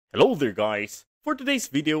Hello there guys! For today's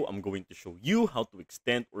video, I'm going to show you how to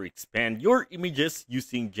extend or expand your images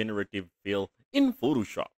using Generative Fill in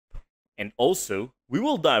Photoshop. And also, we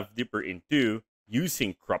will dive deeper into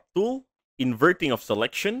using Crop Tool, inverting of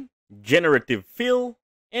selection, Generative Fill,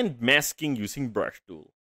 and masking using Brush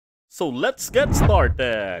Tool. So let's get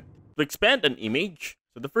started! To expand an image,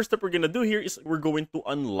 so the first step we're going to do here is we're going to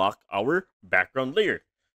unlock our background layer.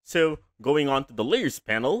 So going on to the Layers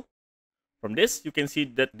panel, from this, you can see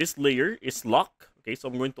that this layer is locked. Okay, so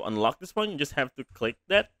I'm going to unlock this one. You just have to click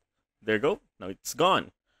that. There you go. Now it's gone.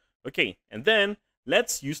 Okay, and then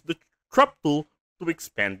let's use the crop tool to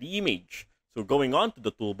expand the image. So going on to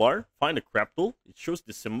the toolbar, find the crop tool. It shows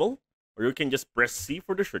the symbol, or you can just press C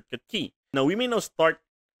for the shortcut key. Now we may now start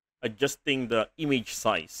adjusting the image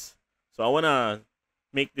size. So I want to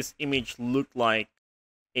make this image look like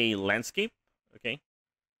a landscape. Okay,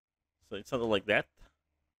 so it's something like that.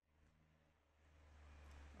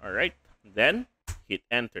 Alright, then hit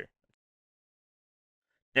enter.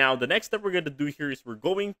 Now, the next step we're going to do here is we're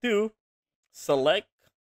going to select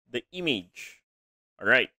the image.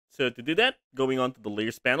 Alright, so to do that, going on to the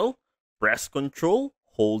layers panel, press Ctrl,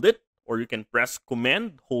 hold it, or you can press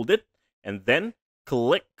Command, hold it, and then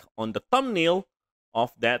click on the thumbnail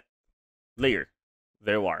of that layer.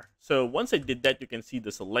 There you are. So once I did that, you can see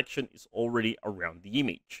the selection is already around the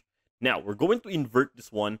image. Now, we're going to invert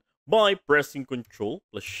this one by pressing Ctrl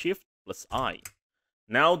plus Shift plus I.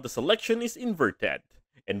 Now the selection is inverted.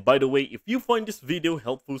 And by the way, if you find this video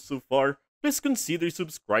helpful so far, please consider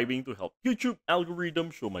subscribing to help YouTube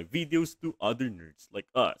algorithm show my videos to other nerds like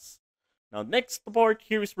us. Now next part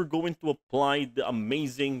here is we're going to apply the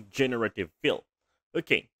amazing generative fill.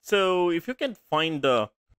 Okay, so if you can find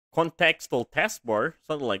the contextual taskbar,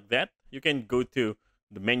 something like that, you can go to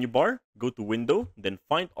the menu bar, go to window, then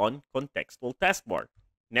find on contextual taskbar.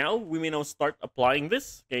 Now, we may now start applying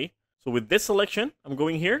this, okay? So with this selection, I'm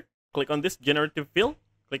going here, click on this generative fill,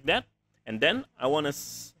 click that, and then I'm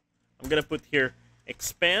gonna put here,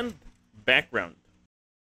 expand background.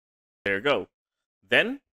 There you go.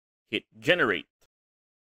 Then, hit generate.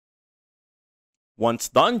 Once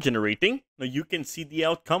done generating, now you can see the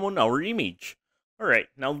outcome on our image. Alright,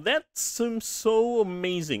 now that seems so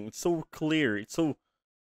amazing, it's so clear, it's so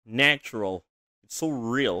natural, it's so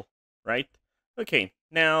real, right? Okay,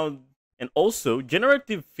 now, and also,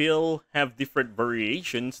 generative fill have different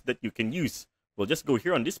variations that you can use. We'll just go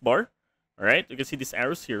here on this bar. All right, you can see these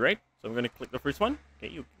arrows here, right? So I'm going to click the first one. Okay,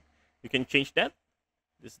 you can change that.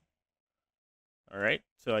 This. All right,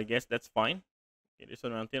 so I guess that's fine. Okay, there's a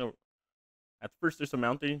mountain. At first, there's a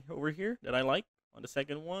mountain over here that I like. On the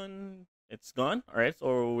second one, it's gone. All right,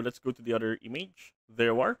 so let's go to the other image.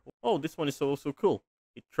 There we are. Oh, this one is so cool.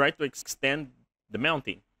 It tried to extend the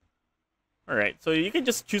mountain. Alright, so you can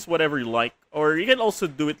just choose whatever you like, or you can also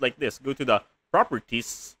do it like this. Go to the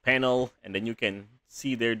properties panel, and then you can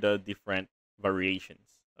see there the different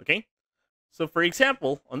variations. Okay? So for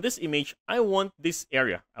example, on this image, I want this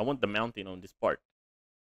area. I want the mountain on this part.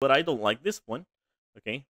 But I don't like this one.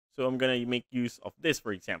 Okay? So I'm going to make use of this,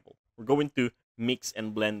 for example. We're going to mix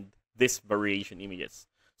and blend this variation images.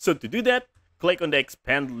 So to do that, click on the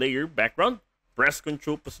expand layer background. Press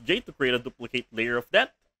Ctrl plus J to create a duplicate layer of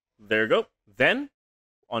that. There you go. Then,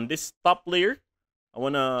 on this top layer, I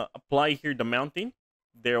want to apply here the mountain.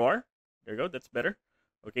 There you are. There you go. That's better.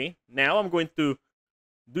 Okay. Now, I'm going to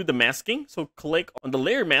do the masking. So, click on the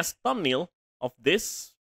layer mask thumbnail of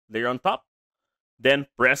this layer on top. Then,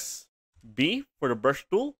 press B for the brush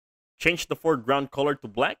tool. Change the foreground color to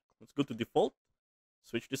black. Let's go to default.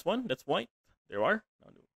 Switch this one. That's white. There you are.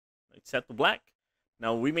 Now, it's set to black.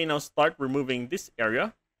 Now, we may now start removing this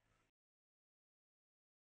area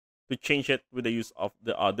to change it with the use of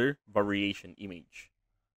the other variation image.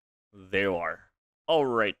 There you are.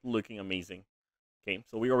 Alright, looking amazing. Okay,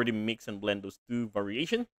 so we already mix and blend those two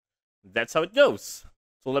variations. That's how it goes.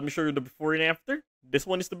 So let me show you the before and after. This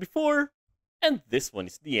one is the before, and this one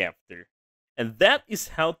is the after. And that is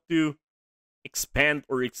how to expand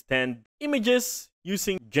or extend images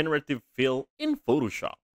using generative fill in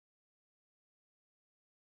Photoshop.